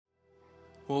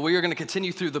Well, we are going to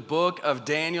continue through the book of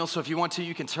Daniel. So if you want to,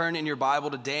 you can turn in your Bible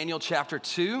to Daniel chapter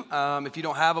 2. If you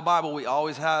don't have a Bible, we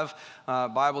always have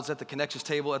Bibles at the connections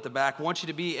table at the back. I want you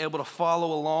to be able to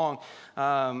follow along.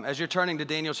 As you're turning to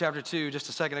Daniel chapter 2, just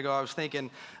a second ago, I was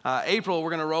thinking, April,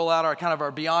 we're going to roll out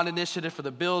our Beyond initiative for the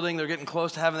building. They're getting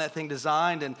close to having that thing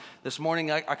designed. And this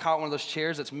morning, I caught one of those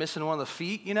chairs that's missing one of the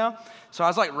feet, you know? So I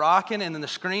was like rocking, and then the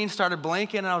screen started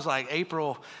blinking, and I was like,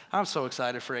 April, I'm so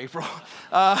excited for April.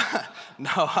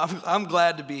 No, I'm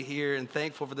glad to be here and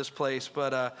thankful for this place,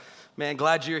 but man,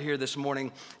 glad you're here this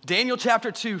morning. Daniel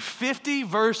chapter 2, 50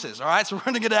 verses, all right? So we're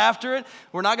going to get after it.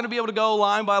 We're not going to be able to go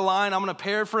line by line. I'm going to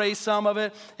paraphrase some of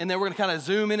it, and then we're going to kind of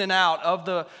zoom in and out of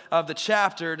the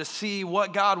chapter to see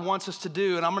what God wants us to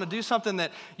do. And I'm going to do something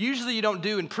that usually you don't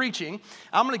do in preaching.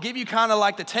 I'm going to give you kind of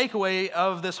like the takeaway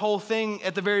of this whole thing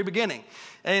at the very beginning.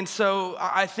 And so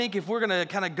I think if we're going to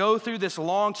kind of go through this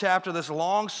long chapter, this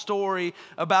long story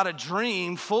about a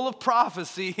dream full of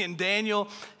prophecy and Daniel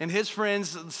and his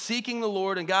friends seeking the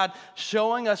Lord and God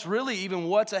showing us really even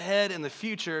what's ahead in the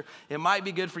future, it might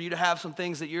be good for you to have some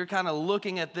things that you're kind of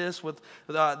looking at this with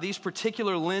these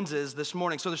particular lenses this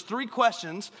morning. So there's three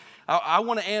questions I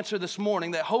want to answer this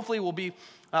morning that hopefully will be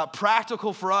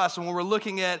practical for us when we're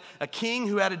looking at a king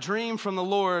who had a dream from the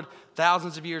Lord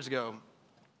thousands of years ago.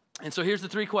 And so here's the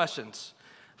three questions.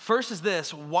 First is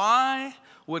this: why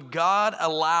would God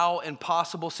allow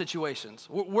impossible situations?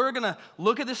 We're going to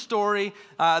look at this story.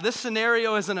 This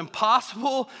scenario is an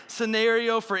impossible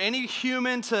scenario for any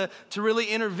human to really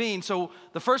intervene. So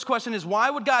the first question is,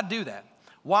 why would God do that?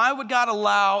 Why would God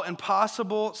allow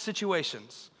impossible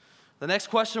situations? The next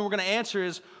question we're going to answer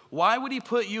is, why would he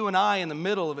put you and I in the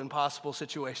middle of impossible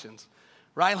situations?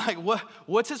 Right? Like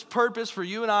what's his purpose for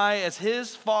you and I as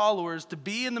his followers to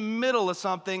be in the middle of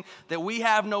something that we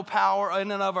have no power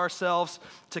in and of ourselves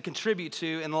to contribute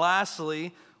to? And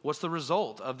lastly, what's the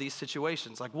result of these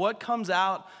situations? Like what comes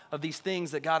out of these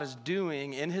things that God is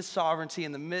doing in his sovereignty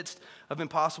in the midst of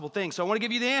impossible things? So I want to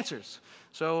give you the answers.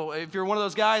 So if you're one of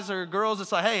those guys or girls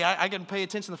that's like, hey, I can pay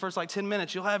attention the first 10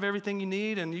 minutes, you'll have everything you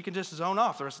need and you can just zone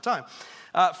off the rest of the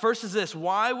time. First is this: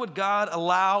 why would God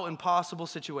allow impossible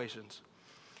situations?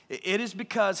 It is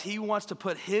because he wants to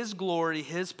put his glory,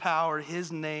 his power,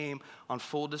 his name on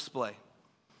full display.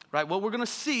 Right? What we're going to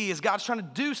see is God's trying to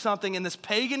do something in this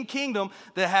pagan kingdom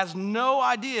that has no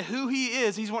idea who he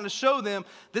is. He's wanting to show them,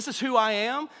 this is who I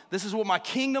am. This is what my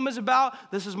kingdom is about.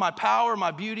 This is my power,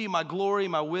 my beauty, my glory,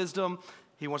 my wisdom.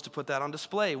 He wants to put that on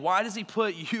display. Why does he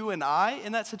put you and I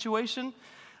in that situation?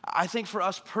 I think for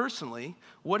us personally,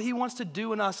 what he wants to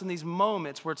do in us in these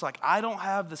moments where it's like, I don't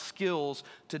have the skills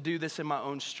to do this in my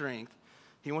own strength.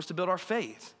 He wants to build our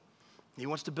faith. He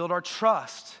wants to build our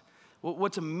trust.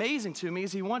 What's amazing to me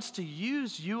is he wants to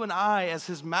use you and I as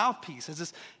his mouthpiece, as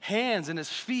his hands and his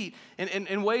feet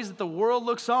in ways that the world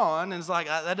looks on and is like,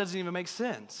 that doesn't even make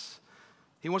sense.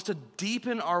 He wants to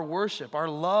deepen our worship, our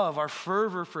love, our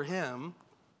fervor for him.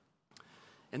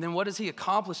 And then what does he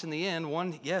accomplish in the end?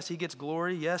 One, yes, he gets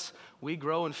glory. Yes, we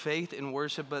grow in faith and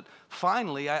worship. But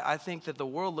finally, I think that the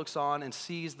world looks on and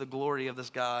sees the glory of this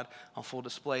God on full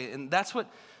display. And that's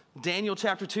what Daniel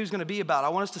chapter 2 is going to be about. I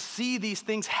want us to see these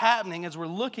things happening as we're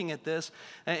looking at this,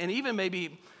 and even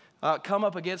maybe come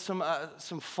up against some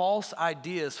false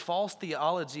ideas, false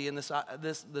theology in this.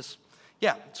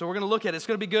 Yeah, so we're going to look at it. It's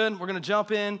going to be good. We're going to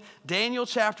jump in. Daniel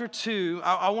chapter 2,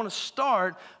 I want to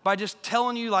start by just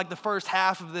telling you like the first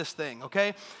half of this thing,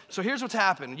 okay? So here's what's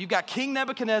happened. You've got King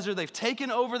Nebuchadnezzar. They've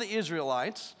taken over the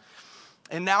Israelites,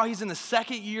 and now he's in the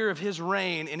second year of his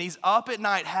reign, and he's up at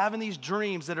night having these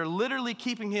dreams that are literally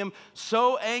keeping him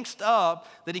so angst up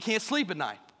that he can't sleep at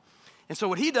night. And so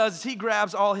what he does is he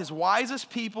grabs all his wisest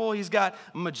people. He's got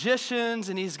magicians,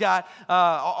 and he's got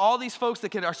all these folks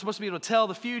that are supposed to be able to tell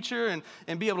the future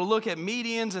and be able to look at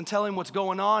mediums and tell him what's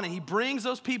going on. And he brings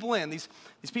those people in, these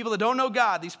people that don't know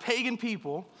God, these pagan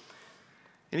people.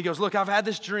 And he goes, look, I've had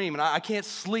this dream, and I can't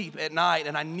sleep at night,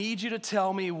 and I need you to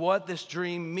tell me what this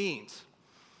dream means.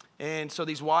 And so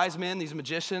these wise men, these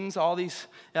magicians, all these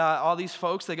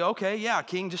folks, they go, okay, yeah,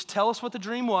 king, just tell us what the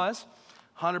dream was.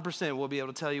 100% we'll be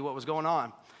able to tell you what was going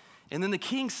on. And then the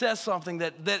king says something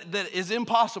that is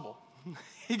impossible.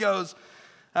 He goes,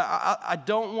 I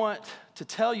don't want to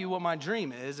tell you what my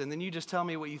dream is, and then you just tell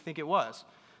me what you think it was.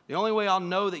 The only way I'll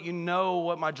know that you know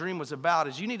what my dream was about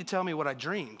is you need to tell me what I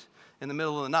dreamed in the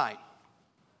middle of the night.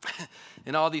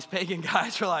 And all these pagan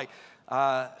guys are like,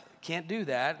 can't do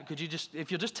that. Could you just, if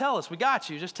you'll just tell us, we got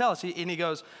you, just tell us. And he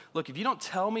goes, look, if you don't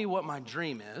tell me what my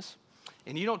dream is,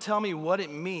 and you don't tell me what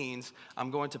it means, I'm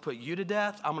going to put you to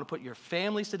death, I'm going to put your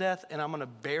families to death, and I'm going to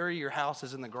bury your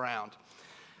houses in the ground.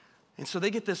 And so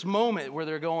they get this moment where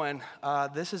they're going,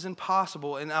 this is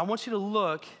impossible. And I want you to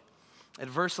look at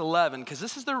verse 11, because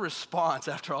this is their response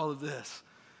after all of this.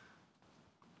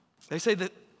 They say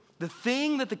that the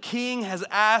thing that the king has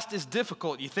asked is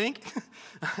difficult, you think?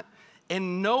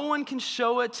 And no one can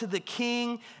show it to the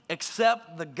king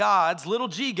except the gods, little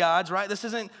g gods, right? This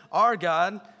isn't our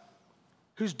God,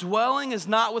 whose dwelling is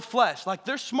not with flesh. Like,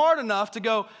 they're smart enough to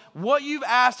go, what you've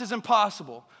asked is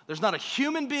impossible. There's not a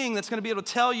human being that's going to be able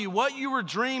to tell you what you were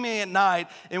dreaming at night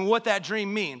and what that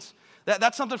dream means.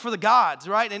 That's something for the gods,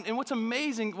 right? And what's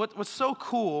amazing, what's so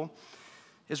cool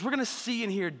is we're going to see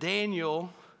and hear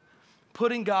Daniel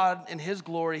putting God and his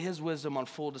glory, his wisdom on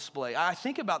full display. I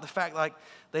think about the fact, like,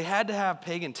 they had to have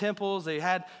pagan temples, they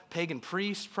had pagan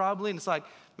priests probably, and it's like,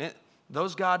 man,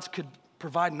 those gods could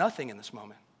provide nothing in this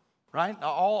moment, right?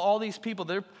 All these people,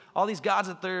 all these gods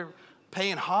that they're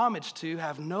paying homage to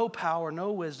have no power,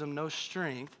 no wisdom, no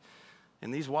strength,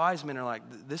 and these wise men are like,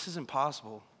 this is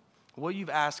impossible. What you've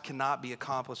asked cannot be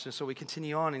accomplished. And so we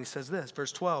continue on, and he says this,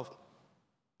 verse 12.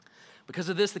 Because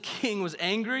of this, the king was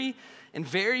angry and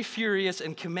very furious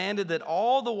and commanded that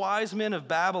all the wise men of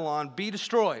Babylon be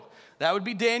destroyed. That would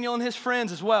be Daniel and his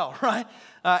friends as well, right?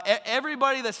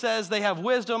 Everybody that says they have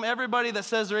wisdom, everybody that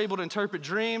says they're able to interpret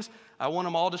dreams, I want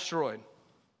them all destroyed.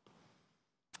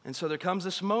 And so there comes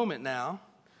this moment now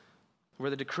where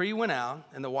the decree went out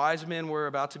and the wise men were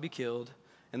about to be killed,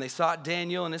 and they sought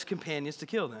Daniel and his companions to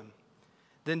kill them.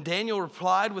 Then Daniel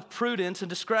replied with prudence and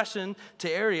discretion to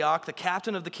Arioch, the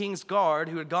captain of the king's guard,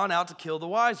 who had gone out to kill the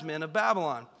wise men of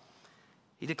Babylon.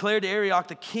 He declared to Arioch,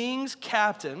 the king's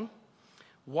captain,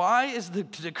 why is the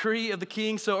decree of the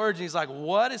king so urgent? He's like,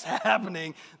 what is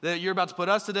happening that you're about to put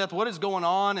us to death? What is going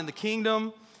on in the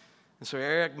kingdom? And so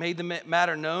Arioch made the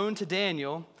matter known to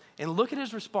Daniel, and look at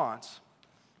his response.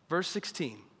 Verse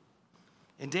 16.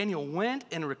 And Daniel went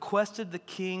and requested the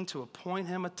king to appoint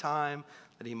him a time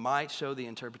that he might show the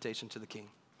interpretation to the king.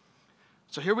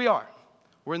 So here we are.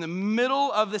 We're in the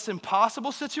middle of this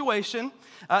impossible situation.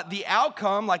 The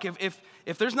outcome, like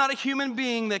if there's not a human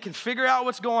being that can figure out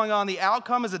what's going on, the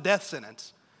outcome is a death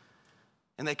sentence.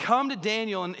 And they come to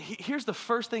Daniel, and here's the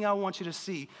first thing I want you to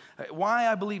see. Why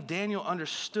I believe Daniel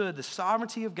understood the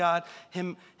sovereignty of God,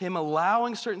 him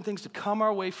allowing certain things to come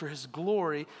our way for his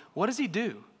glory. What does he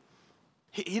do?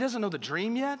 He doesn't know the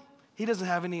dream yet. He doesn't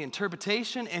have any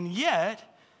interpretation, and yet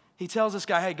he tells this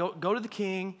guy, hey, go to the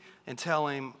king and tell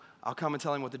him, I'll come and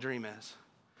tell him what the dream is.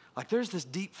 Like, there's this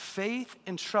deep faith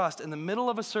and trust in the middle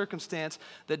of a circumstance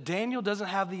that Daniel doesn't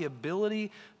have the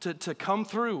ability to come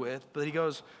through with, but he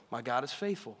goes, my God is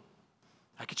faithful.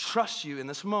 I could trust you in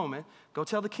this moment. Go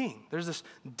tell the king. There's this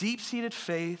deep-seated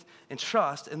faith and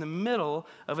trust in the middle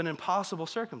of an impossible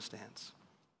circumstance.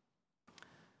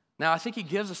 Now, I think he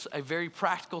gives us a very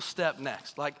practical step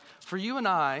next. Like, for you and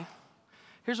I,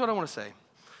 here's what I want to say.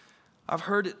 I've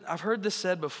heard this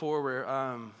said before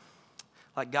where,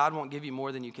 like, God won't give you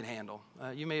more than you can handle.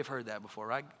 You may have heard that before,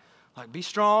 right? Like, be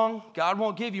strong. God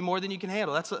won't give you more than you can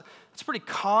handle. That's a pretty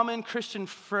common Christian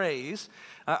phrase.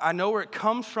 I know where it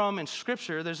comes from in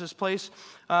Scripture. There's this place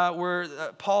where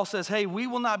Paul says, hey, we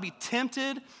will not be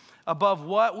tempted above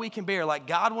what we can bear. Like,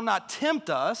 God will not tempt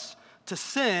us to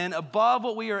sin above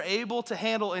what we are able to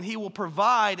handle, and he will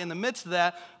provide in the midst of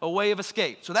that a way of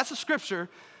escape. So that's a scripture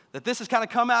that this has kind of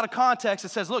come out of context. It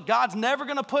says, look, God's never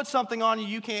going to put something on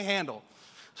you can't handle.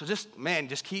 So just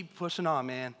keep pushing on,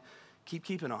 man. Keep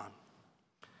keeping on.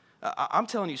 I'm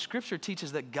telling you, Scripture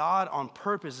teaches that God on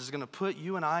purpose is going to put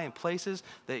you and I in places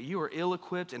that you are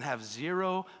ill-equipped and have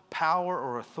zero power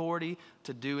or authority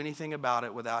to do anything about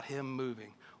it without him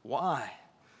moving. Why?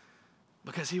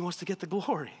 Because he wants to get the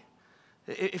glory.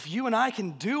 If you and I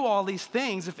can do all these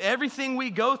things, if everything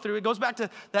we go through, it goes back to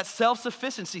that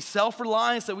self-sufficiency,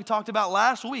 self-reliance that we talked about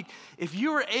last week. If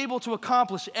you are able to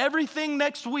accomplish everything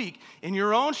next week in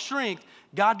your own strength,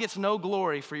 God gets no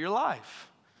glory for your life.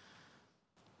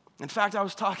 In fact, I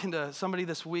was talking to somebody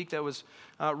this week that was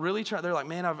really trying, they're like,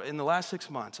 man, in the last 6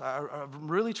 months, I'm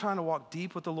really trying to walk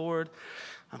deep with the Lord.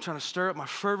 I'm trying to stir up my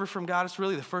fervor from God. It's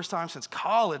really the first time since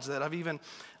college that I've even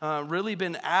really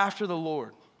been after the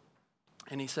Lord.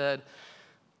 And he said,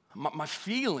 my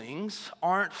feelings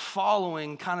aren't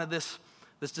following kind of this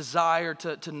desire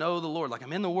to know the Lord. Like,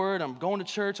 I'm in the Word, I'm going to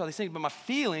church, all these things, but my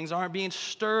feelings aren't being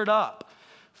stirred up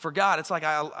for God. It's like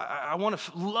I want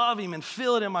to love him and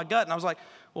feel it in my gut. And I was like,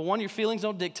 well, one, your feelings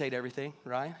don't dictate everything,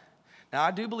 right? Now,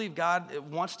 I do believe God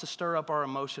wants to stir up our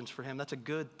emotions for him. That's a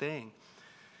good thing.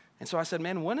 And so I said,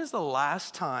 man, when is the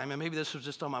last time, and maybe this was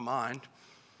just on my mind,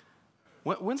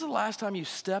 when's the last time you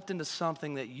stepped into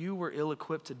something that you were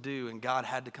ill-equipped to do and God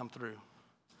had to come through?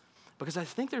 Because I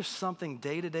think there's something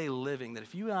day-to-day living that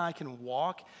if you and I can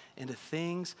walk into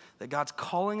things that God's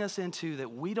calling us into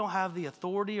that we don't have the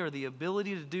authority or the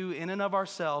ability to do in and of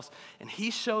ourselves, and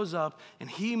he shows up and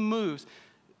he moves,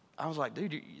 I was like,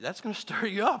 dude, that's going to stir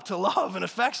you up to love and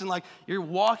affection. Like you're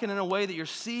walking in a way that you're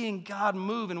seeing God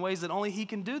move in ways that only he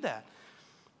can do that.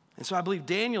 And so I believe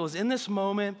Daniel is in this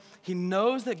moment. He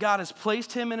knows that God has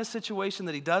placed him in a situation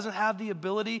that he doesn't have the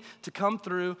ability to come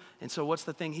through. And so what's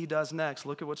the thing he does next?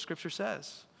 Look at what Scripture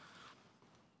says.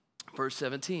 Verse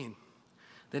 17.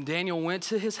 Then Daniel went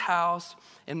to his house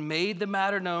and made the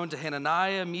matter known to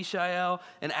Hananiah, Mishael,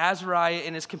 and Azariah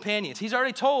and his companions. He's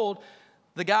already told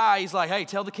the guy, he's like, hey,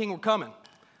 tell the king we're coming.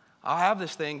 I'll have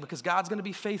this thing because God's going to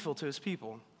be faithful to his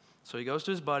people. So he goes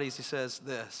to his buddies. He says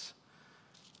this.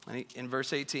 And in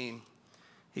verse 18,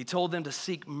 he told them to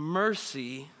seek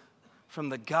mercy from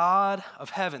the God of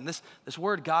heaven. This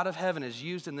word God of heaven is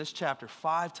used in this chapter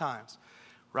 5 times,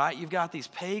 right? You've got these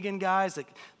pagan guys that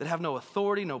have no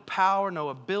authority, no power, no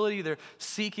ability. They're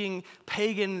seeking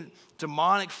pagan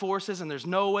demonic forces, and there's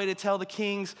no way to tell the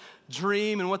king's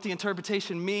dream and what the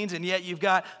interpretation means, and yet you've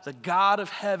got the God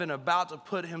of heaven about to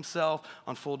put himself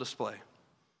on full display.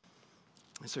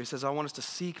 And so he says, I want us to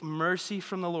seek mercy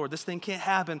from the Lord. This thing can't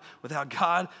happen without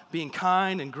God being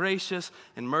kind and gracious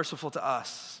and merciful to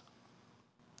us,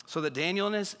 so that Daniel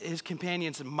and his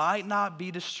companions might not be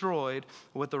destroyed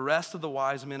with the rest of the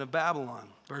wise men of Babylon.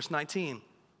 Verse 19.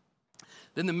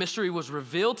 Then the mystery was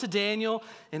revealed to Daniel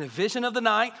in a vision of the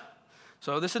night.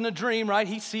 So this isn't a dream, right?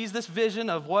 He sees this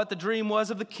vision of what the dream was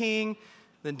of the king.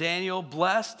 Then Daniel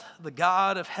blessed the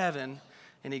God of heaven,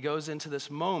 and he goes into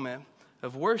this moment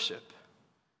of worship.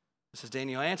 It says,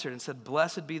 Daniel answered and said,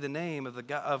 blessed be the name of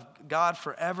God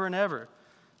forever and ever,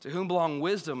 to whom belong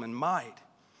wisdom and might.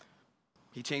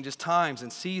 He changes times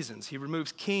and seasons. He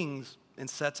removes kings and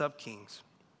sets up kings.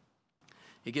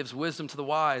 He gives wisdom to the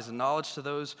wise and knowledge to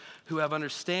those who have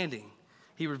understanding.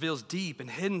 He reveals deep and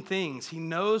hidden things. He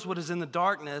knows what is in the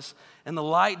darkness, and the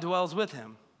light dwells with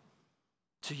him.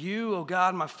 To you, O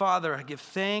God, my Father, I give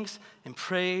thanks and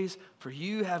praise, for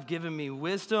you have given me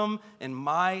wisdom and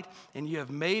might, and you have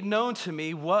made known to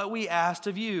me what we asked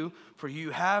of you, for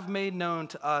you have made known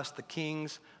to us the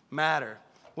king's matter.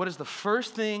 What is the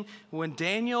first thing when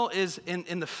Daniel is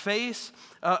in the face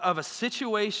of a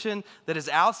situation that is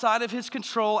outside of his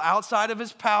control, outside of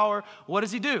his power? What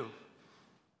does he do?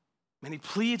 And he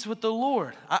pleads with the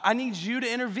Lord. I need you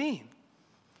to intervene.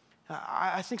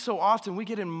 I think so often we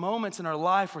get in moments in our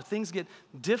life where things get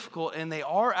difficult and they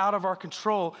are out of our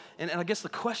control. And I guess the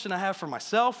question I have for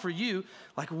myself, for you,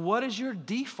 like, what is your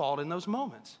default in those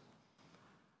moments?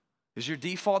 Is your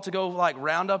default to go like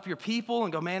round up your people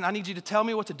and go, man, I need you to tell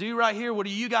me what to do right here. What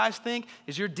do you guys think?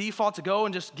 Is your default to go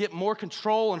and just get more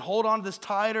control and hold on to this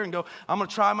tighter and go, I'm going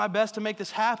to try my best to make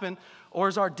this happen? Or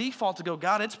is our default to go,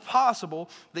 God, it's possible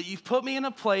that you've put me in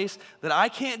a place that I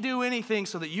can't do anything,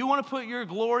 so that you want to put your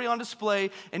glory on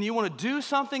display and you want to do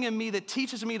something in me that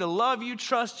teaches me to love you,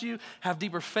 trust you, have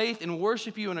deeper faith, and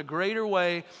worship you in a greater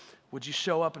way. Would you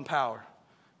show up in power?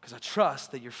 Because I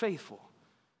trust that you're faithful.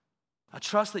 I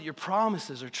trust that your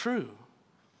promises are true.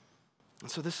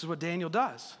 And so this is what Daniel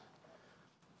does.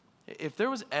 If there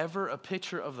was ever a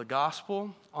picture of the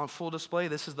gospel on full display,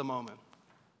 this is the moment.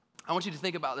 I want you to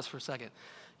think about this for a second.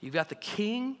 You've got the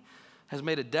king has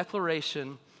made a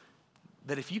declaration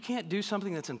that if you can't do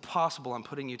something that's impossible, I'm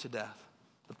putting you to death.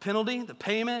 The penalty, the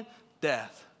payment,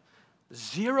 death.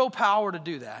 Zero power to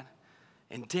do that.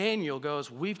 And Daniel goes,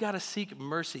 we've got to seek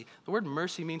mercy. The word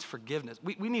mercy means forgiveness.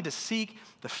 We need to seek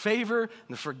the favor and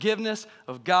the forgiveness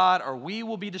of God, or we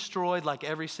will be destroyed like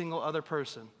every single other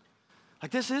person.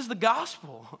 Like, this is the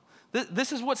gospel.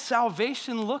 This is what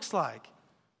salvation looks like.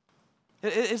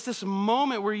 It's this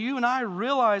moment where you and I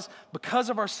realize because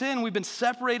of our sin, we've been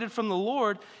separated from the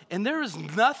Lord, and there is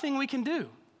nothing we can do.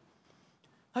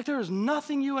 Like, there is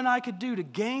nothing you and I could do to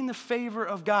gain the favor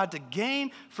of God, to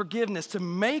gain forgiveness, to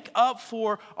make up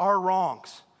for our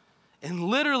wrongs. And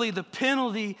literally, the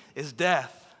penalty is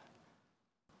death.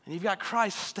 And you've got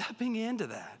Christ stepping into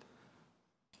that.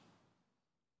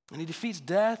 And he defeats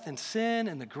death and sin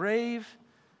and the grave.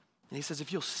 And he says,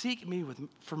 if you'll seek me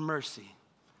for mercy,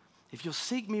 if you'll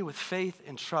seek me with faith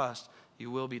and trust, you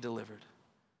will be delivered.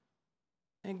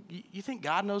 And you think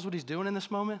God knows what he's doing in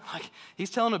this moment? Like, he's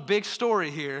telling a big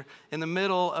story here in the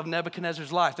middle of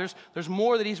Nebuchadnezzar's life. There's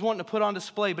more that he's wanting to put on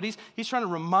display, but he's trying to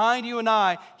remind you and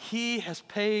I, he has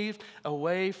paved a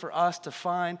way for us to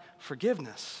find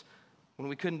forgiveness when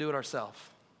we couldn't do it ourselves.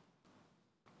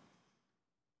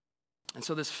 And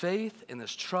so this faith and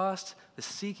this trust, this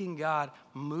seeking God,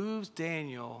 moves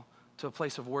Daniel to a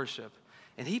place of worship.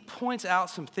 And he points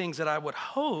out some things that I would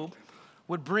hope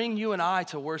would bring you and I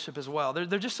to worship as well.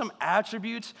 They're just some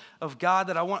attributes of God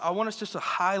that I want us just to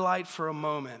highlight for a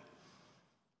moment.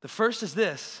 The first is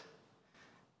this.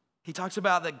 He talks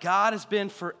about that God has been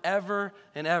forever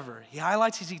and ever. He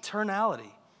highlights his eternality.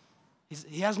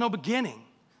 He has no beginning,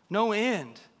 no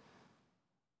end.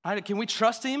 Right? Can we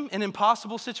trust him in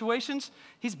impossible situations?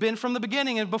 He's been from the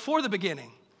beginning and before the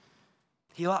beginning.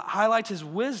 He highlights his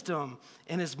wisdom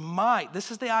and his might.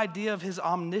 This is the idea of his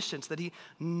omniscience, that he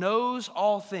knows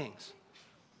all things.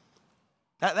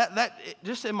 That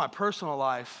just in my personal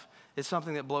life is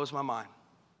something that blows my mind.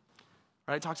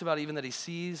 Right? It talks about even that he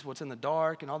sees what's in the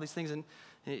dark and all these things. And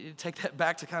you take that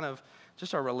back to kind of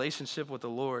just our relationship with the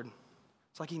Lord.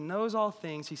 It's like he knows all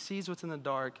things, he sees what's in the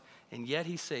dark, and yet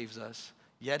he saves us,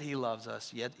 yet he loves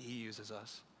us, yet he uses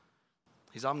us.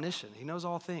 He's omniscient. He knows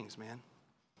all things, man.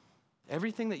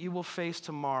 Everything that you will face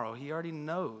tomorrow, he already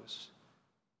knows.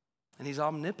 And he's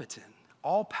omnipotent,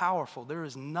 all-powerful. There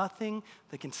is nothing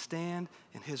that can stand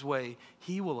in his way.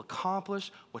 He will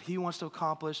accomplish what he wants to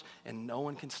accomplish, and no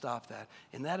one can stop that.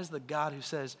 And that is the God who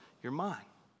says, you're mine.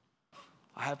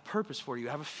 I have purpose for you.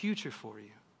 I have a future for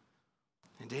you.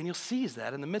 And Daniel sees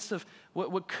that. In the midst of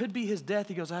what could be his death,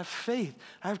 he goes, I have faith.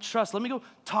 I have trust. Let me go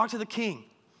talk to the king.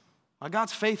 My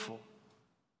God's faithful.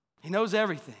 He knows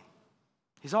everything.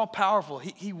 He's all powerful.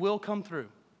 He will come through.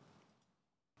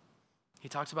 He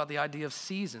talks about the idea of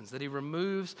seasons, that he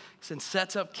removes and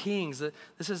sets up kings. That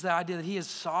this is the idea that he is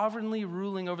sovereignly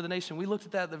ruling over the nation. We looked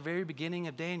at that at the very beginning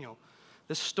of Daniel.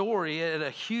 The story at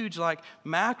a huge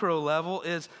macro level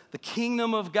is the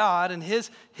kingdom of God and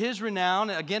his renown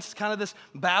against kind of this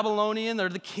Babylonian or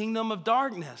the kingdom of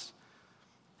darkness.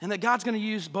 And that God's going to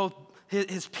use both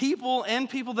his people and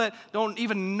people that don't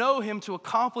even know him to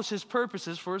accomplish his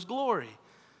purposes for his glory.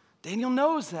 Daniel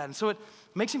knows that, and so it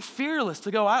makes him fearless to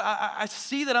go, I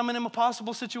see that I'm in an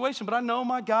impossible situation, but I know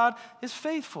my God is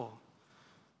faithful.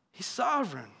 He's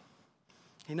sovereign.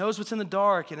 He knows what's in the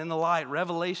dark and in the light,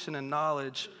 revelation and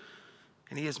knowledge,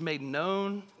 and he has made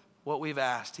known what we've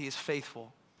asked. He is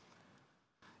faithful.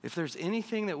 If there's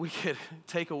anything that we could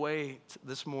take away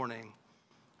this morning,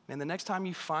 man, the next time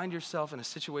you find yourself in a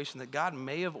situation that God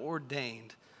may have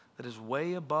ordained that is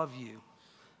way above you,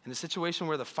 in a situation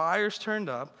where the fire's turned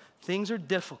up, things are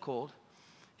difficult,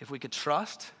 if we could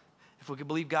trust, if we could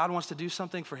believe God wants to do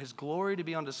something for his glory to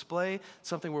be on display,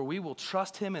 something where we will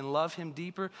trust him and love him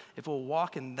deeper, if we'll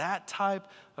walk in that type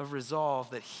of resolve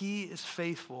that he is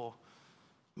faithful,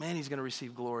 man, he's going to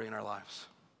receive glory in our lives.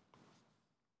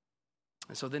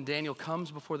 And so then Daniel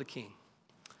comes before the king.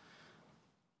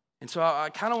 And so I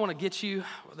kind of want to get you,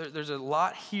 there's a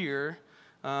lot here,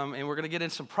 and we're going to get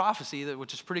into some prophecy,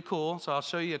 which is pretty cool. So I'll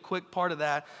show you a quick part of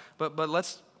that. But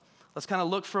let's kind of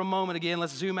look for a moment again.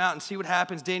 Let's zoom out and see what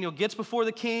happens. Daniel gets before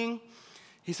the king.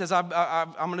 He says, I'm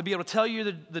going to be able to tell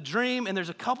you the dream. And there's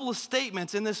a couple of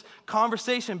statements in this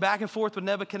conversation back and forth with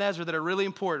Nebuchadnezzar that are really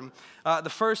important. The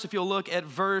first, if you'll look at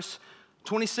verse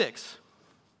 26.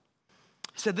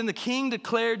 He said, then the king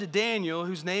declared to Daniel,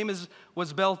 whose name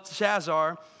was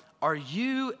Belshazzar, are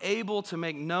you able to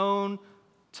make known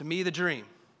to me the dream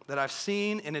that I've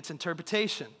seen in its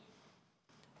interpretation?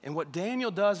 And what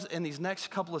Daniel does in these next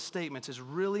couple of statements is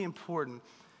really important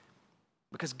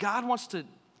because God wants to,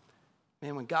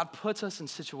 man, when God puts us in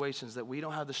situations that we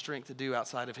don't have the strength to do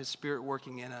outside of his spirit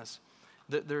working in us,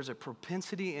 there's a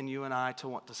propensity in you and I to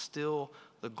want to still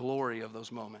the glory of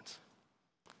those moments.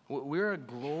 We're a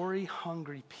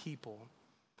glory-hungry people.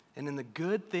 And in the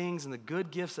good things and the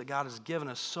good gifts that God has given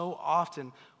us, so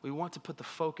often we want to put the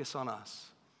focus on us.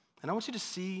 And I want you to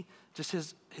see just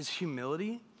his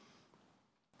humility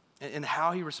and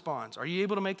how he responds. Are you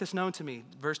able to make this known to me?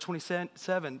 Verse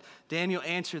 27, Daniel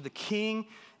answered the king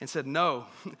and said, no.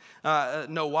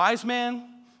 No wise man,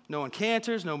 no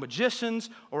enchanters, no magicians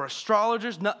or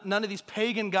astrologers, none of these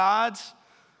pagan gods,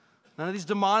 none of these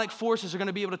demonic forces are going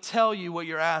to be able to tell you what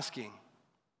you're asking.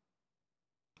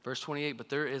 Verse 28, but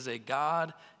there is a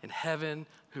God in heaven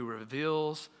who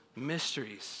reveals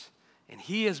mysteries, and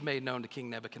he is made known to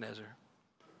King Nebuchadnezzar.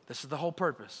 This is the whole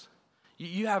purpose.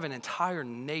 You have an entire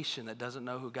nation that doesn't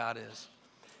know who God is.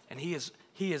 And he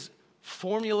has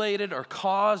formulated or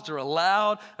caused or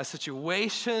allowed a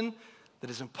situation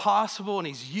that is impossible, and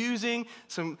he's using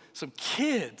some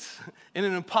kids in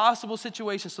an impossible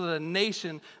situation so that a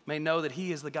nation may know that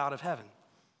he is the God of heaven.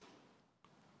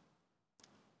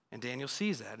 And Daniel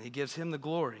sees that, and he gives him the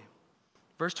glory.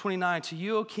 Verse 29, to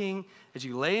you, O king, as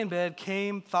you lay in bed,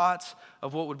 came thoughts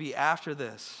of what would be after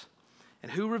this.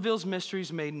 And who reveals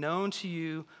mysteries made known to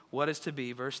you what is to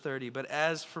be. Verse 30, but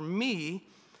as for me,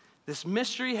 this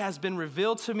mystery has been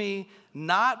revealed to me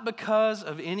not because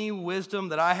of any wisdom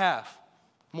that I have.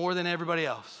 more than everybody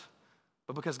else,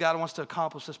 but because God wants to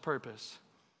accomplish this purpose.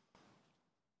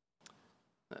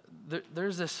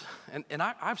 There's this, and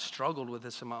I've struggled with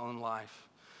this in my own life.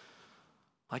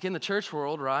 Like in the church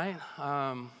world, right?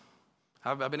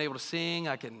 I've been able to sing,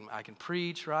 I can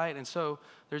preach, right? And so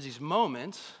there's these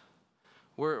moments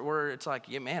where it's like,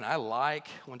 yeah, man, I like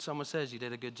when someone says you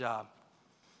did a good job.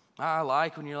 I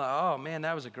like when you're like, oh, man,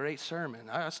 that was a great sermon.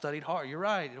 I studied hard. You're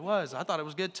right, it was. I thought it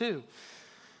was good too.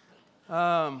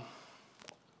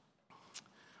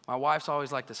 My wife's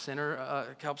always like the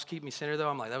center, helps keep me centered though.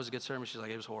 I'm like, that was a good sermon. She's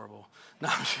like, it was horrible. No,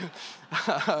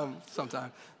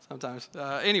 sometimes.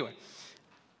 Anyway,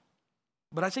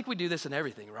 but I think we do this in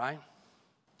everything, right?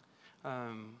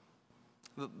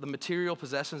 The material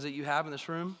possessions that you have in this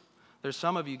room, there's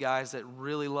some of you guys that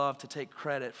really love to take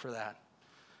credit for that.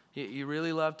 You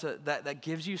really love to, that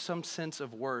gives you some sense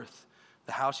of worth.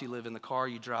 The house you live in, the car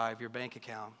you drive, your bank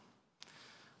account.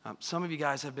 Some of you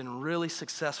guys have been really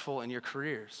successful in your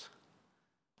careers.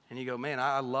 And you go, man,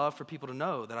 I love for people to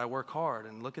know that I work hard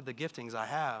and look at the giftings I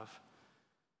have.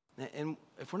 And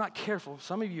if we're not careful,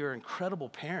 some of you are incredible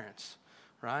parents,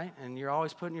 right? And you're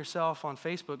always putting yourself on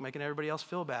Facebook, making everybody else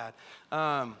feel bad.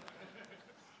 But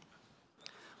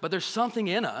there's something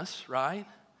in us, right?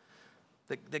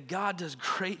 That God does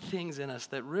great things in us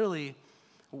that really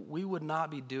we would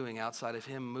not be doing outside of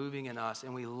him moving in us,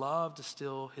 and we love to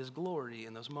still his glory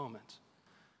in those moments.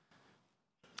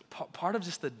 Part of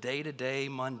just the day-to-day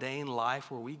mundane life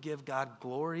where we give God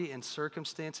glory in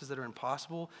circumstances that are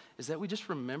impossible is that we just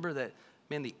remember that,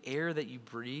 man, the air that you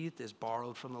breathe is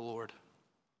borrowed from the Lord.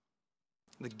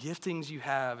 The giftings you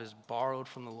have is borrowed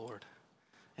from the Lord,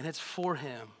 and it's for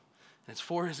him, and it's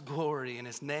for his glory and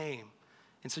his name.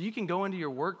 And so you can go into your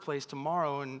workplace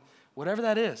tomorrow and whatever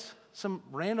that is, some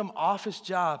random office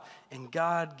job, and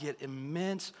God get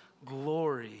immense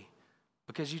glory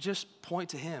because you just point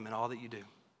to him in all that you do.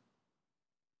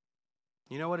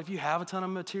 You know what? If you have a ton of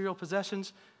material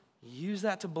possessions, use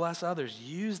that to bless others.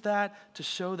 Use that to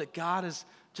show that God has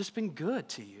just been good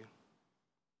to you.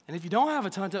 And if you don't have a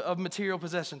ton of material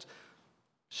possessions,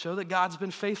 show that God's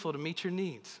been faithful to meet your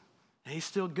needs. And he's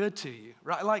still good to you,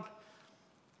 right? Like,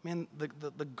 man,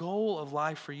 the goal of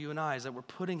life for you and I is that we're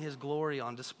putting his glory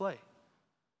on display.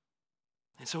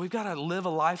 And so we've got to live a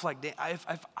life like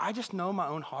if I just know my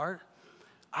own heart,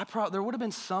 there would have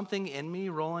been something in me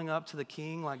rolling up to the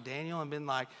king like Daniel and been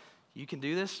like, you can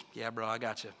do this? Yeah, bro, I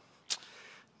got you.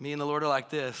 Me and the Lord are like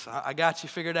this. I got you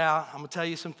figured out. I'm going to tell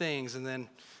you some things, and then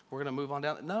we're going to move on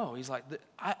down. No, he's like,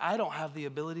 I don't have the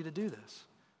ability to do this.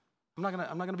 I'm not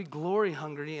going to be glory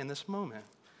hungry in this moment.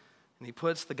 And he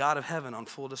puts the God of heaven on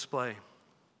full display.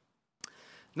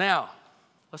 Now,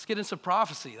 let's get into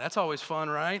prophecy. That's always fun,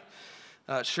 right?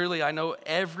 Surely I know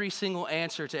every single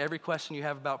answer to every question you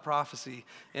have about prophecy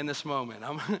in this moment.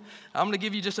 I'm going to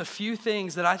give you just a few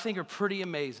things that I think are pretty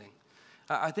amazing.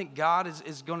 I think God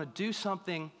is going to do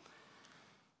something.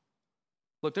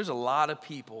 Look, there's a lot of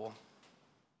people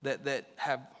that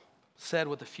have said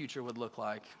what the future would look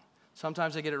like.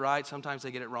 Sometimes they get it right, sometimes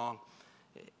they get it wrong.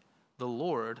 The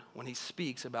Lord, when he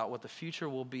speaks about what the future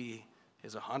will be,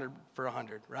 is 100 for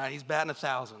 100, right? He's batting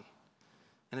 1,000.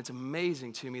 And it's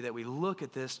amazing to me that we look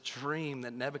at this dream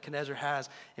that Nebuchadnezzar has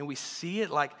and we see it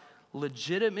like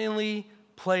legitimately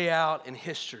play out in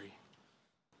history.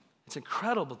 It's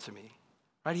incredible to me,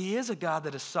 right? He is a God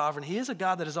that is sovereign. He is a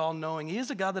God that is all-knowing. He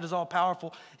is a God that is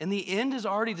all-powerful. And the end is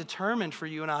already determined for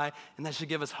you and I, and that should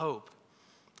give us hope.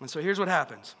 And so here's what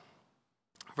happens.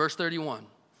 Verse 31.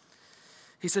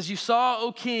 He says, you saw,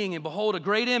 O king, and behold, a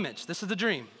great image. This is the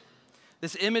dream.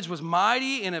 This image was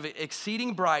mighty and of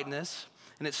exceeding brightness,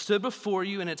 and it stood before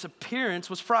you, and its appearance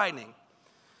was frightening.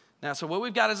 Now, so what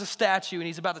we've got is a statue, and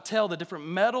he's about to tell the different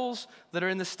metals that are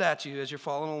in the statue as you're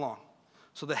following along.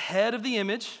 So the head of the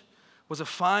image was of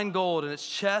fine gold, and its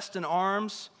chest and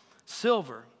arms,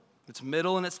 silver. Its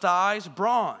middle and its thighs,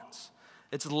 bronze.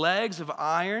 Its legs of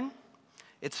iron.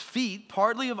 Its feet,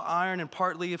 partly of iron and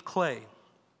partly of clay.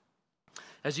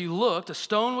 As you looked, a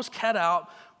stone was cut out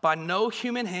by no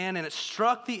human hand, and it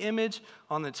struck the image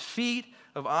on its feet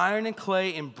of iron and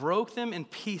clay and broke them in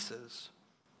pieces.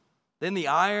 Then the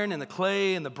iron and the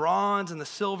clay and the bronze and the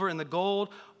silver and the gold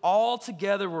all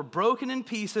together were broken in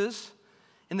pieces,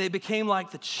 and they became like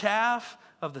the chaff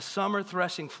of the summer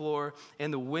threshing floor,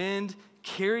 and the wind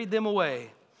carried them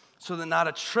away, so that not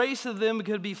a trace of them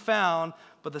could be found,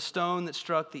 but the stone that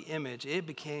struck the image. It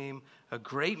became a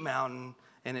great mountain,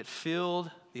 and it filled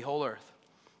the whole earth.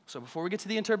 So before we get to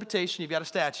the interpretation, you've got a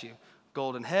statue.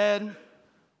 Golden head,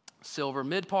 silver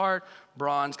mid part,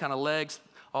 bronze kind of legs,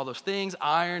 all those things,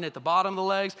 iron at the bottom of the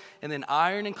legs, and then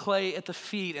iron and clay at the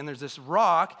feet. And there's this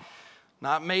rock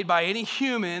not made by any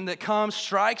human, that comes,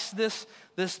 strikes this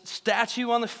statue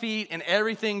on the feet, and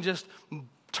everything just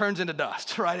turns into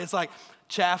dust, right? It's like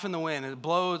chaff in the wind. It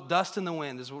blows, dust in the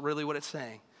wind is really what it's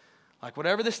saying. Like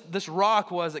whatever this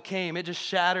rock was that came, it just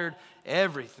shattered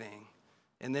everything.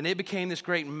 And then it became this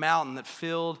great mountain that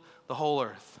filled the whole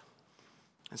earth.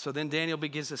 And so then Daniel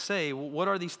begins to say, well, what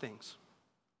are these things?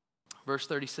 Verse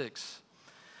 36,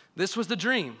 this was the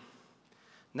dream.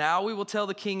 Now we will tell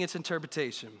the king its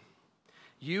interpretation.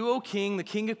 You, O king, the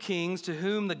king of kings, to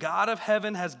whom the God of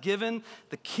heaven has given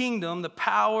the kingdom, the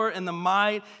power, and the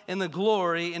might, and the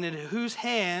glory, and in whose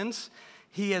hands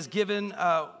he has given,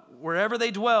 wherever they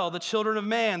dwell, the children of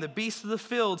man, the beasts of the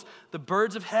fields, the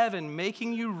birds of heaven,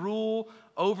 making you rule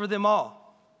over them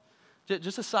all.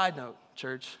 Just a side note,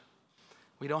 church.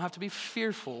 We don't have to be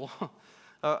fearful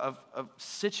of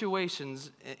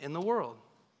situations in the world.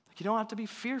 You don't have to be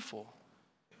fearful.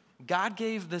 God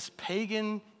gave this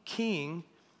pagan king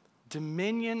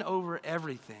dominion over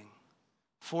everything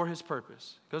for his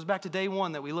purpose. It goes back to day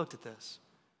one that we looked at this.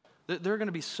 There are going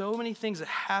to be so many things that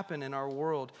happen in our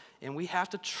world, and we have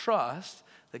to trust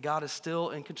that God is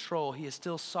still in control. He is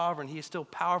still sovereign. He is still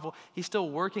powerful. He's still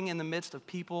working in the midst of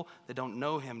people that don't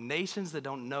know him, nations that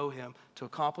don't know him, to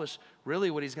accomplish really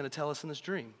what he's going to tell us in this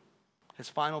dream, his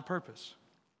final purpose.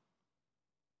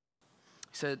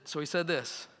 He said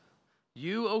this,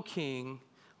 you, O king,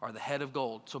 are the head of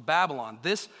gold. So Babylon,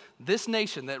 this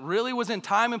nation that really was in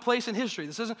time and place in history.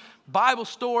 This isn't a Bible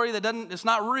story it's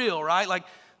not real, right? Like,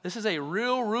 this is a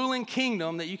real ruling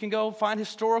kingdom that you can go find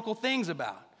historical things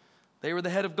about. They were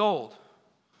the head of gold.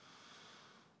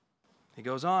 He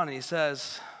goes on and he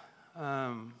says,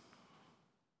 and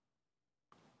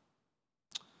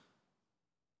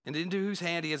into whose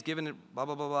hand he has given it, blah,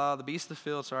 blah, blah, blah, the beasts of the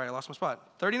field. Sorry, I lost my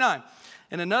spot. 39.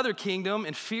 And another kingdom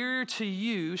inferior to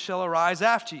you shall arise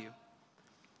after you.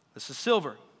 This is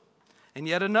silver. And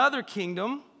yet another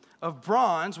kingdom of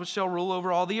bronze which shall rule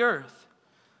over all the earth.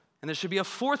 And there should be a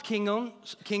fourth kingdom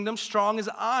strong as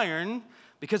iron,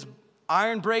 because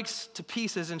iron breaks to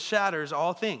pieces and shatters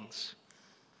all things.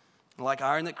 And like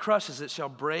iron that crushes, it shall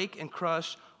break and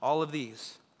crush all of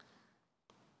these.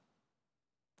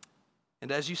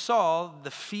 And as you saw,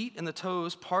 the feet and the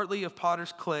toes, partly of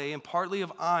potter's clay and partly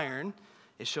of iron,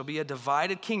 it shall be a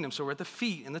divided kingdom. So we're at the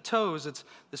feet and the toes. It's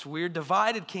this weird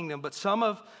divided kingdom, but some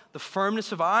of the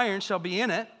firmness of iron shall be in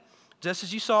it, just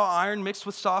as you saw iron mixed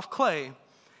with soft clay.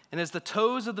 And as the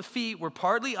toes of the feet were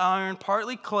partly iron,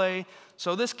 partly clay,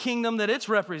 so this kingdom that it's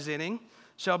representing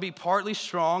shall be partly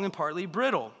strong and partly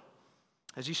brittle.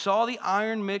 As you saw the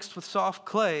iron mixed with soft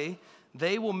clay,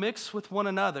 they will mix with one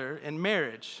another in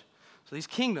marriage. So these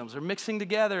kingdoms are mixing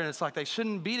together, and it's like they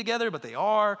shouldn't be together, but they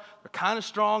are. They're kind of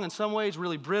strong in some ways,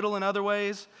 really brittle in other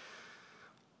ways.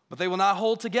 But they will not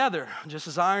hold together, just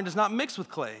as iron does not mix with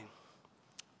clay.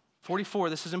 44,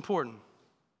 this is important.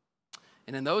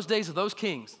 And in those days of those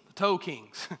kings, the toe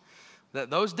kings,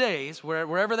 those days,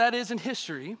 wherever that is in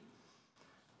history,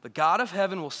 the God of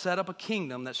heaven will set up a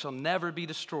kingdom that shall never be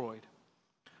destroyed,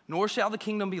 nor shall the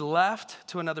kingdom be left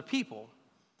to another people.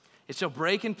 It shall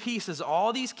break in pieces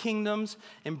all these kingdoms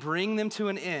and bring them to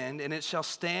an end, and it shall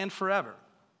stand forever.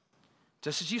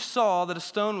 Just as you saw that a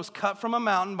stone was cut from a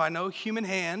mountain by no human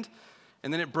hand,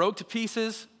 and then it broke to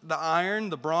pieces the iron,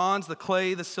 the bronze, the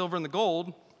clay, the silver, and the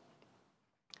gold,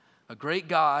 a great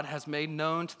God has made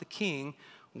known to the king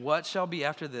what shall be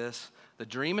after this. The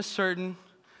dream is certain,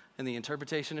 and the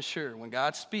interpretation is sure. When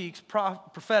God speaks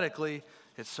prophetically,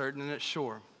 it's certain and it's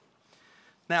sure.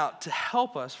 Now, to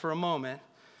help us for a moment,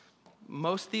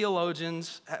 most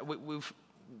theologians,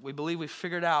 we believe we've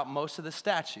figured out most of the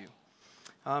statue.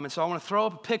 And so I want to throw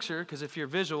up a picture, because if you're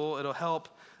visual, it'll help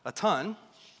a ton.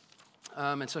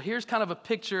 And so here's kind of a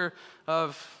picture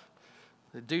of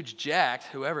the dude's jacked,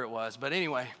 whoever it was. But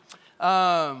anyway,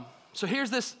 so here's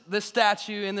this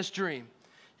statue in this dream.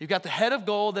 You've got the head of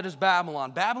gold that is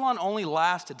Babylon. Babylon only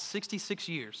lasted 66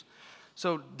 years.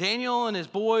 So Daniel and his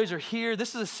boys are here.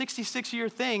 This is a 66-year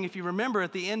thing. If you remember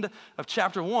at the end of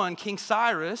chapter 1, King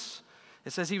Cyrus,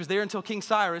 it says he was there until King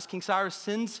Cyrus. King Cyrus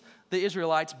sends the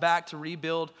Israelites back to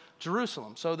rebuild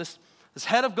Jerusalem. So this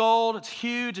head of gold, it's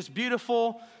huge, it's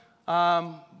beautiful,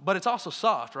 but it's also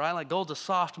soft, right? Like gold's a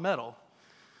soft metal.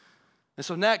 And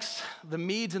so next, the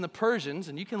Medes and the Persians,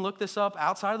 and you can look this up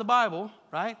outside of the Bible,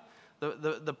 right?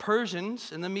 The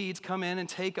Persians and the Medes come in and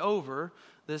take over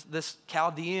this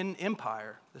Chaldean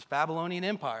empire, this Babylonian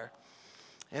empire.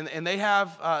 And they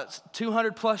have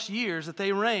 200 plus years that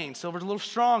they reign. Silver's a little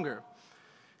stronger.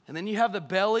 And then you have the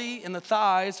belly and the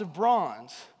thighs of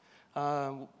bronze.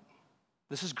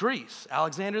 This is Greece.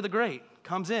 Alexander the Great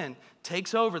comes in,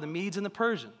 takes over the Medes and the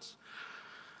Persians.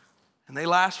 And they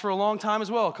last for a long time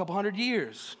as well, a couple hundred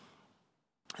years.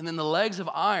 And then the legs of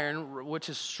iron, which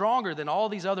is stronger than all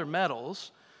these other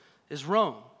metals, is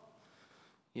Rome.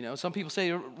 You know, some people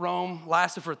say Rome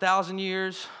lasted for 1,000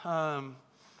 years.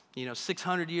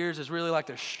 600 years is really like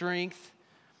their strength.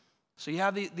 So you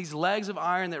have these legs of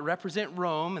iron that represent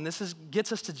Rome, and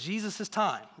gets us to Jesus'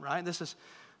 time, right?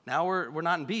 Now we're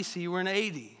not in BC, we're in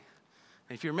AD. And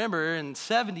if you remember, in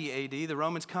 70 AD, the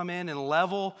Romans come in and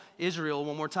level Israel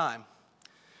one more time.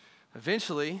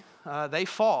 Eventually, they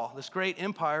fall. This great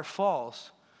empire falls.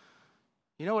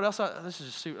 You know what else? I'm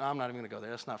not even going to go there.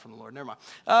 That's not from the Lord. Never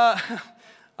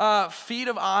mind. Feet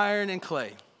of iron and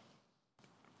clay.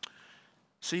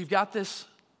 So you've got this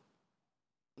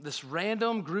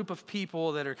random group of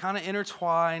people that are kind of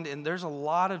intertwined, and there's a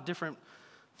lot of different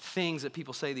things that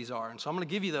people say these are. And so I'm going to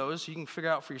give you those so you can figure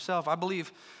out for yourself. I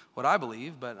believe what I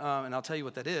believe, but and I'll tell you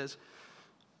what that is.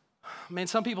 Man,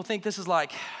 some people think this is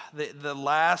like the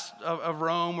last of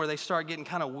Rome, where they start getting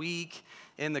kind of weak,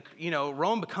 and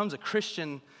Rome becomes a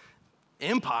Christian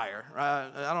empire.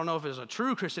 I don't know if it's a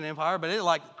true Christian empire,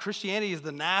 but Christianity is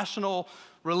the national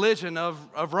religion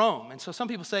of Rome. And so some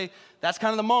people say that's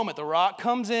kind of the moment. The rock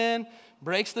comes in,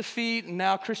 breaks the feet, and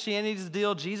now Christianity is the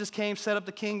deal. Jesus came, set up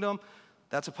the kingdom.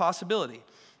 That's a possibility.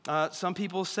 Some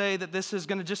people say that this is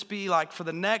going to just be like for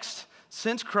the next,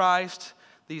 since Christ,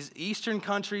 these Eastern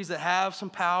countries that have some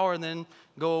power and then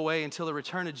go away until the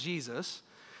return of Jesus.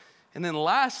 And then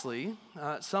lastly,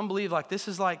 some believe like this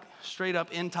is like straight up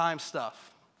end time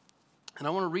stuff. And I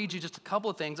want to read you just a couple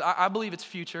of things. I believe it's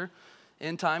future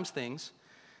end times things.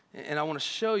 And I want to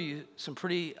show you some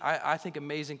pretty, I think,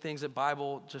 amazing things that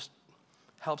Bible just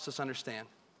helps us understand.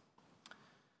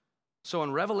 So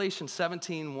in Revelation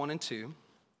 17, 1 and 2,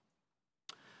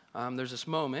 there's this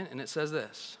moment, and it says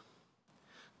this: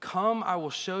 "Come, I will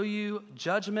show you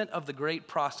judgment of the great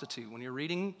prostitute." When you're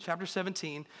reading chapter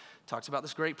 17, it talks about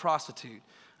this great prostitute.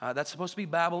 That's supposed to be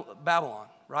Babylon,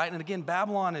 right? And again,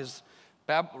 Babylon is,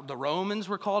 the Romans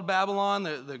were called Babylon,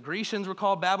 the Grecians were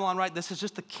called Babylon, right? This is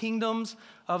just the kingdoms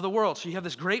of the world. So you have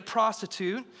this great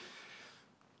prostitute,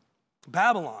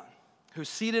 Babylon, who's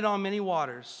seated on many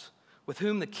waters, with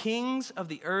whom the kings of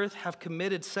the earth have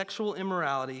committed sexual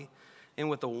immorality, and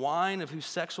with the wine of whose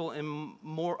sexual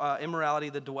immorality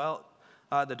the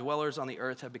dwellers on the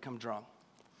earth have become drunk.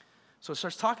 So it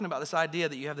starts talking about this idea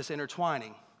that you have this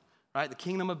intertwining, right? The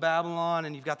kingdom of Babylon,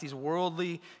 and you've got these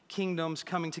worldly kingdoms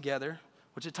coming together,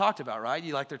 which it talked about, right?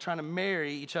 They're trying to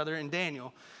marry each other in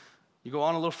Daniel. You go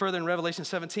on a little further in Revelation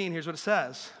 17, here's what it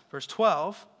says. Verse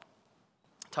 12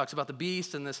 talks about the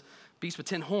beast, and this beast with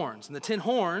 10 horns. And the 10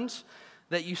 horns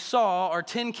that you saw are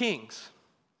 10 kings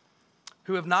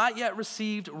who have not yet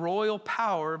received royal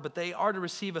power, but they are to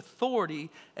receive authority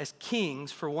as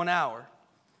kings for 1 hour.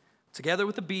 Together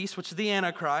with the beast, which is the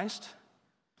Antichrist,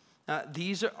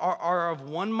 these are of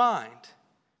one mind,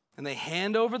 and they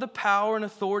hand over the power and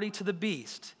authority to the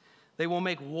beast. They will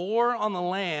make war on the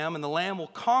Lamb, and the Lamb will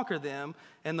conquer them,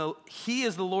 and he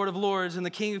is the Lord of lords and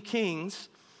the King of kings,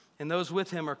 and those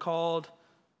with him are called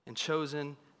and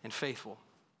chosen and faithful.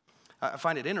 I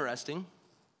find it interesting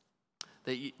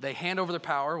that they hand over their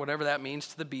power, whatever that means,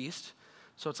 to the beast.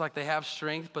 So it's like they have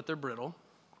strength, but they're brittle.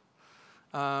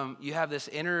 You have this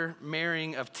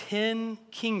intermarrying of 10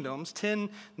 kingdoms, 10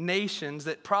 nations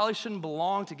that probably shouldn't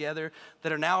belong together,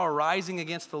 that are now arising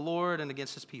against the Lord and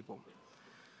against his people.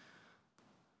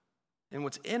 And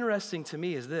what's interesting to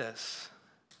me is this.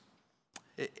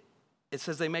 It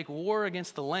says they make war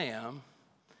against the Lamb,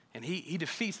 and he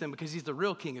defeats them because he's the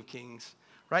real King of Kings.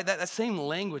 Right? That same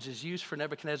language is used for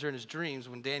Nebuchadnezzar in his dreams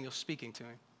when Daniel's speaking to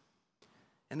him.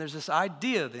 And there's this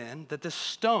idea then that this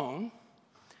stone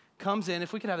comes in.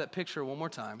 If we could have that picture one more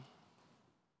time.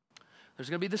 There's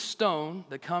going to be this stone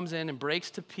that comes in and breaks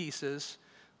to pieces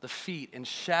the feet and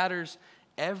shatters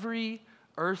every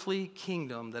earthly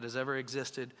kingdom that has ever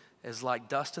existed as like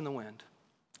dust in the wind,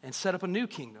 and set up a new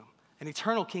kingdom, an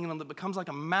eternal kingdom that becomes like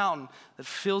a mountain that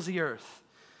fills the earth.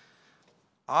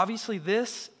 Obviously,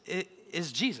 this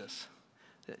is Jesus.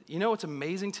 You know what's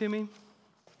amazing to me?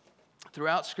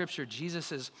 Throughout Scripture,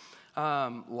 Jesus is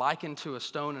likened to a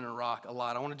stone and a rock a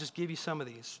lot. I want to just give you some of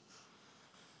these.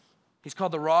 He's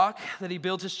called the rock that he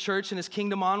builds his church and his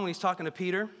kingdom on when he's talking to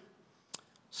Peter.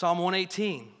 Psalm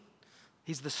 118.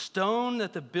 He's the stone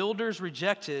that the builders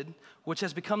rejected, which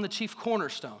has become the chief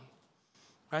cornerstone.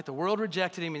 Right? The world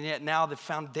rejected him, and yet now the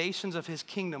foundations of his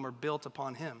kingdom are built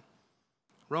upon him.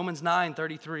 Romans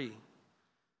 9:33.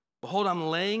 Behold, I'm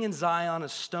laying in Zion a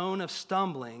stone of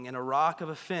stumbling and a rock of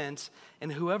offense,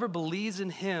 and whoever believes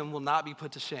in him will not be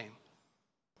put to shame.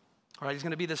 All right, he's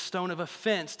going to be the stone of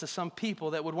offense to some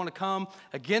people that would want to come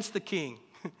against the king.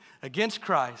 against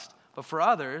Christ. But for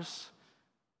others,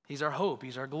 he's our hope,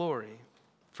 he's our glory.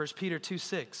 1 Peter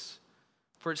 2:6.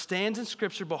 For it stands in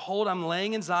Scripture, behold, I'm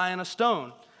laying in Zion a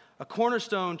stone, a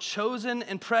cornerstone chosen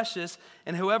and precious,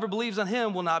 and whoever believes on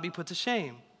him will not be put to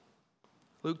shame.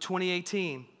 Luke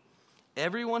 20:18.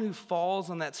 Everyone who falls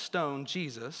on that stone,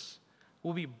 Jesus,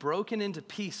 will be broken into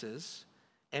pieces,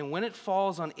 and when it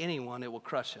falls on anyone, it will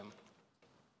crush him.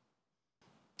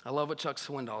 I love what Chuck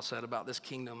Swindoll said about this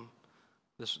kingdom,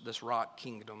 this rock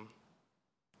kingdom.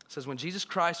 It says, when Jesus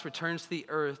Christ returns to the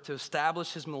earth to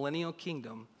establish his millennial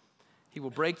kingdom, he will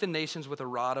break the nations with a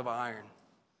rod of iron.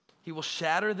 He will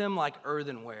shatter them like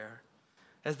earthenware.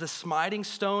 As the smiting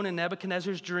stone in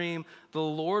Nebuchadnezzar's dream, the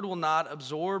Lord will not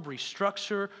absorb,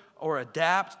 restructure, or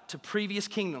adapt to previous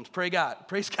kingdoms. Praise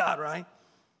God, right?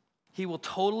 He will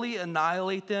totally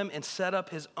annihilate them and set up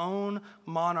his own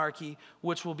monarchy,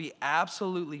 which will be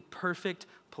absolutely perfect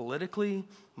politically,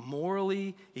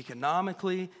 morally,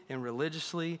 economically, and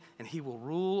religiously, and he will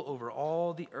rule over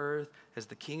all the earth as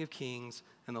the King of Kings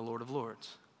and the Lord of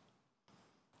Lords.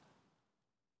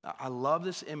 I love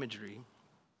this imagery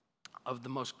of the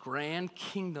most grand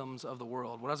kingdoms of the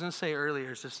world. What I was going to say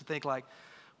earlier is just to think like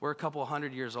we're a couple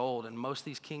 100 years old, and most of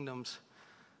these kingdoms,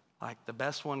 like the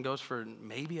best one goes for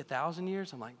maybe 1,000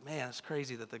 years. I'm like, man, it's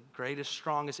crazy that the greatest,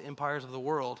 strongest empires of the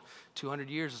world, 200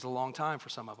 years is a long time for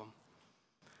some of them.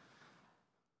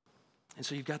 And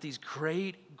so you've got these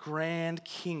great, grand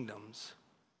kingdoms,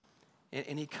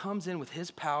 and he comes in with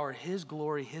his power, his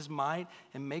glory, his might,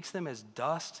 and makes them as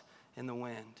dust in the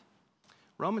wind.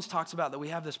 Romans talks about that we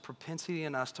have this propensity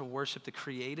in us to worship the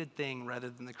created thing rather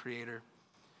than the creator.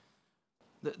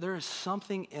 There is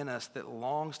something in us that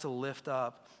longs to lift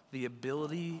up the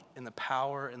ability and the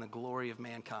power and the glory of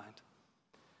mankind.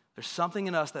 There's something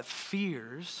in us that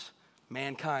fears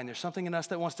mankind. There's something in us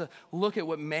that wants to look at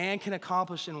what man can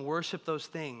accomplish and worship those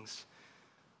things.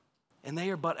 And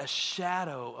they are but a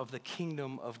shadow of the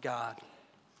kingdom of God.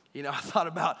 You know,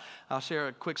 I'll share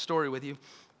a quick story with you.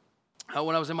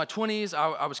 When I was in my 20s,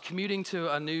 I was commuting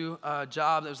to a new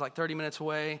job that was like 30 minutes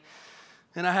away.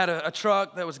 And I had a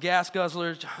truck that was gas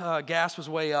guzzler. Gas was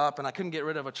way up, and I couldn't get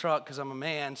rid of a truck because I'm a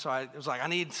man. So it was like, I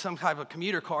need some type of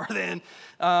commuter car then.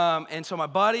 And so my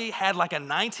buddy had like a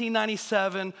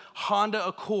 1997 Honda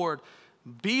Accord,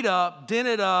 beat up,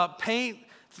 dented up, paint,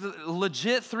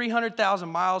 legit 300,000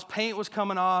 miles. Paint was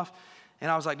coming off. And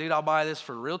I was like, dude, I'll buy this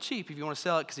for real cheap if you want to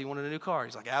sell it, because he wanted a new car.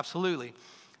 He's like, absolutely.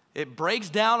 It breaks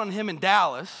down on him in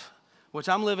Dallas, which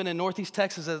I'm living in Northeast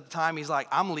Texas at the time. He's like,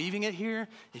 I'm leaving it here.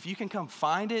 If you can come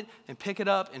find it and pick it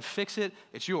up and fix it,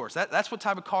 it's yours. That's what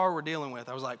type of car we're dealing with.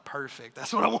 I was like, perfect.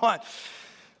 That's what I want.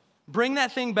 Bring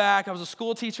that thing back. I was a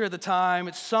school teacher at the time.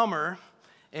 It's summer.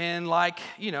 And like,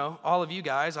 you know, all of you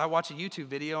guys, I watch a YouTube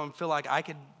video and feel like I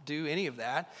could do any of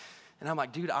that. And I'm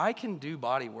like, dude, I can do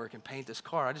body work and paint this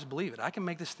car. I just believe it. I can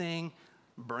make this thing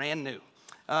brand new.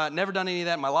 Never done any of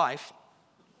that in my life.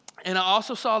 And I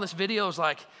also saw this video. It was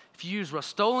like, if you use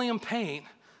Rust-Oleum paint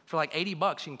for like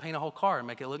 $80, you can paint a whole car and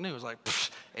make it look new. It was like,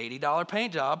 $80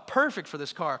 paint job, perfect for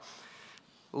this car.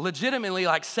 Legitimately,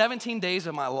 like 17 days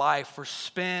of my life were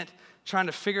spent trying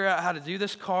to figure out how to do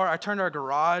this car. I turned our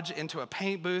garage into a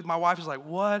paint booth. My wife was like,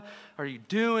 what are you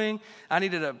doing? I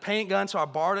needed a paint gun, so I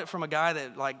borrowed it from a guy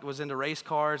that like was into race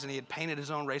cars, and he had painted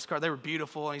his own race car. They were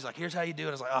beautiful, and he's like, here's how you do it.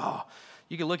 I was like, oh.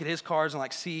 You could look at his cars and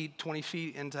like see 20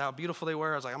 feet into how beautiful they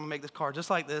were. I was like, I'm gonna make this car just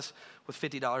like this with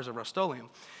 $50 of Rust-Oleum.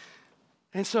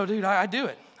 And so, dude, I do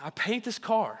it. I paint this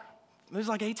car. It was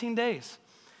like 18 days.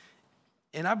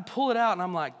 And I pull it out and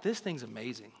I'm like, this thing's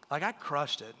amazing. Like, I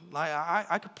crushed it. Like,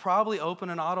 I could probably open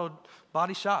an auto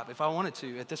body shop if I wanted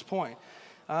to at this point.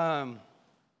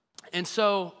 And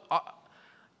so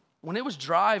when it was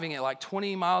driving at like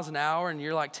 20 miles an hour and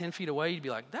you're like 10 feet away, you'd be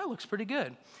like, that looks pretty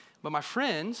good. But my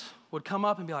friends would come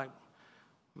up and be like,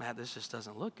 Matt, this just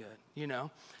doesn't look good, you know?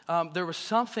 There was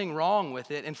something wrong with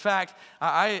it. In fact,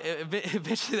 I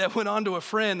eventually that went on to a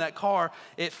friend, that car.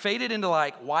 It faded into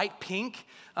like white pink.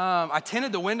 I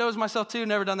tinted the windows myself too,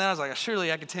 never done that. I was like,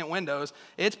 surely I could tint windows.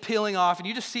 It's peeling off, and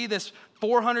you just see this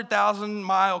 400,000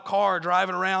 mile car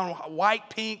driving around, white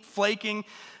pink, flaking.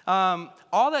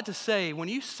 All that to say, when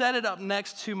you set it up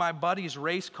next to my buddy's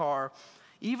race car,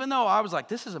 even though I was like,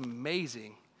 this is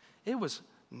amazing, it was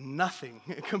nothing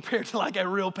compared to like a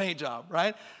real paint job,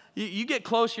 right? You get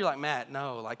close, you're like, Matt,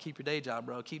 no, like keep your day job,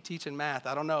 bro. Keep teaching math.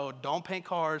 I don't know. Don't paint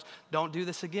cars. Don't do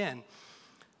this again.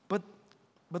 But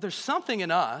there's something in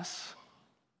us.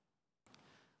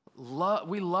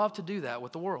 We love to do that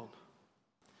with the world.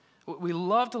 We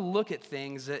love to look at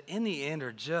things that in the end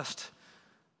are just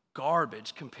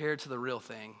garbage compared to the real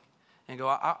thing and go,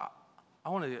 I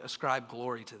want to ascribe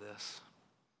glory to this.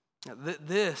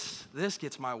 This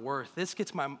gets my worth. This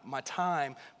gets my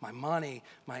time, my money,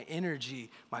 my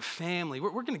energy, my family.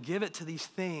 We're going to give it to these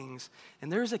things.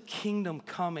 And there's a kingdom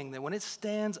coming that when it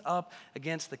stands up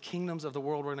against the kingdoms of the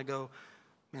world, we're going to go,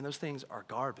 man, those things are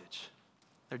garbage.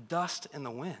 They're dust in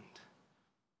the wind.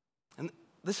 And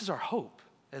this is our hope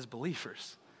as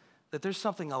believers, that there's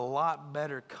something a lot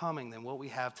better coming than what we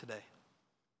have today.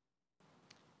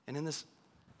 And in this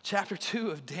Chapter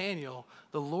 2 of Daniel,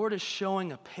 the Lord is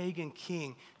showing a pagan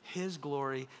king his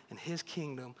glory and his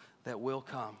kingdom that will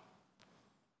come.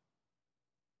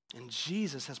 And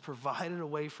Jesus has provided a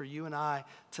way for you and I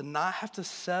to not have to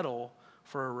settle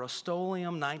for a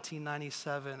Rust-Oleum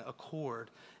 1997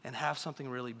 Accord and have something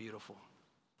really beautiful.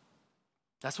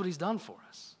 That's what he's done for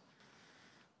us.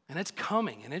 And it's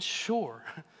coming, and it's sure.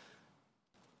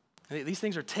 These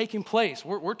things are taking place.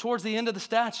 We're towards the end of the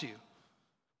statue.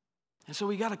 And so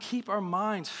we got to keep our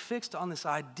minds fixed on this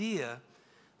idea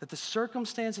that the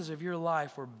circumstances of your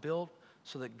life were built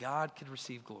so that God could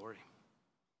receive glory.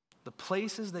 The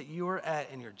places that you are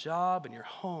at in your job and your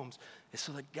homes is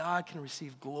so that God can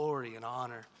receive glory and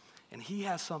honor. And he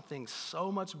has something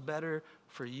so much better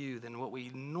for you than what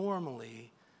we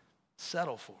normally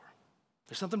settle for.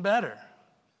 There's something better.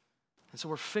 And so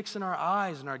we're fixing our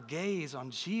eyes and our gaze on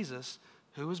Jesus,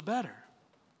 who is better.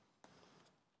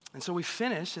 And so we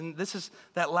finish, and this is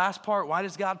that last part. Why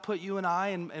does God put you and I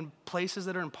in places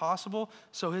that are impossible?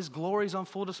 So his glory is on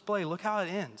full display. Look how it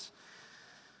ends.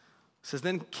 It says,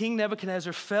 then King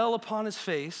Nebuchadnezzar fell upon his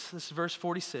face, this is verse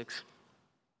 46,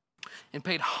 and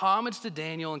paid homage to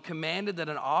Daniel and commanded that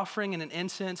an offering and an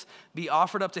incense be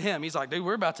offered up to him. He's like, dude,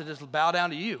 we're about to just bow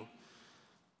down to you.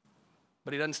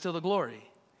 But he doesn't steal the glory.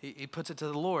 He puts it to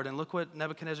the Lord. And look what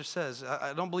Nebuchadnezzar says.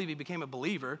 I don't believe he became a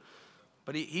believer,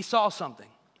 but he saw something.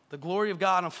 The glory of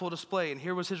God on full display. And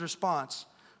here was his response.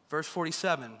 Verse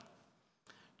 47.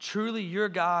 Truly your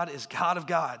God is God of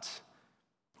gods,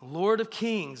 Lord of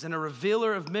kings, and a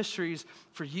revealer of mysteries,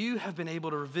 for you have been able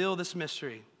to reveal this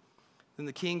mystery. Then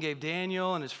the king gave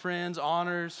Daniel and his friends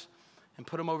honors and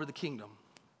put them over the kingdom.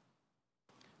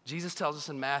 Jesus tells us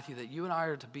in Matthew that you and I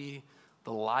are to be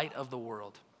the light of the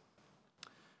world,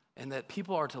 and that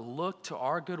people are to look to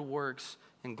our good works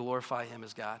and glorify him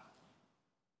as God.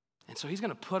 And so he's going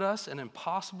to put us in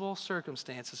impossible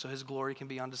circumstances so his glory can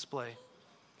be on display,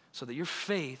 so that your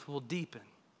faith will deepen,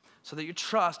 so that your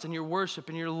trust and your worship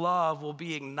and your love will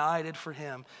be ignited for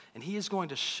him. And he is going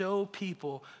to show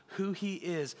people who he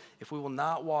is if we will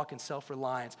not walk in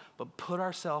self-reliance, but put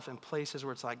ourselves in places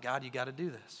where it's like, God, you got to do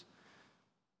this.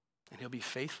 And he'll be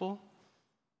faithful.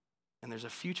 And there's a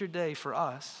future day for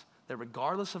us that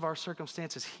regardless of our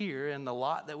circumstances here and the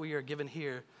lot that we are given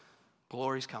here,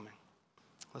 glory's coming.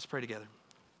 Let's pray together.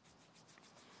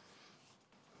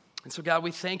 And so, God,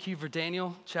 we thank you for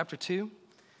Daniel chapter 2.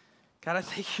 God, I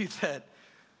thank you that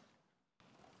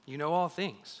you know all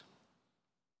things.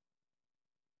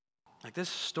 Like, this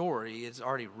story is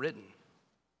already written.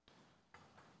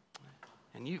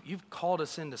 And you've called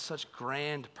us into such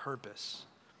grand purpose,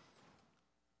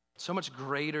 so much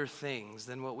greater things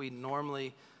than what we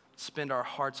normally spend our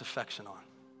heart's affection on.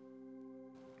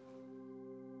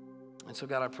 And so,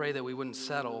 God, I pray that we wouldn't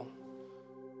settle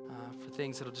for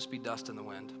things that'll just be dust in the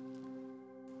wind.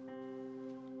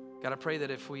 God, I pray that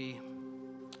if we,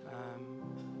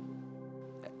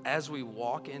 as we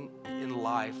walk in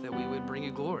life, that we would bring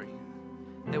you glory,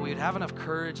 that we would have enough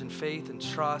courage and faith and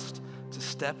trust to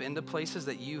step into places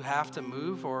that you have to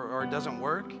move or it doesn't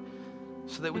work,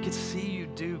 so that we could see you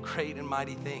do great and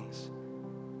mighty things.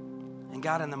 And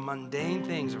God, in the mundane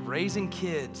things of raising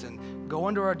kids and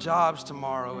going to our jobs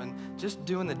tomorrow and just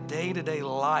doing the day-to-day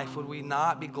life, would we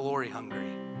not be glory hungry?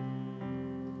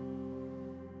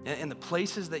 In the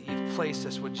places that you've placed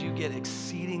us, would you get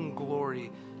exceeding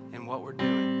glory in what we're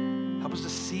doing? Help us to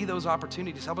see those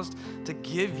opportunities. Help us to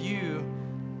give you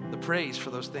the praise for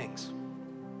those things.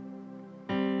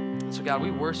 So God,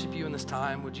 we worship you in this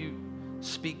time. Would you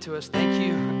speak to us? Thank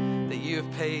you that you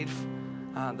have paid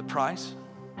the price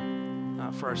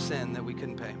for our sin that we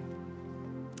couldn't pay.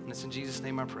 And it's in Jesus'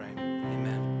 name I pray.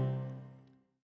 Amen.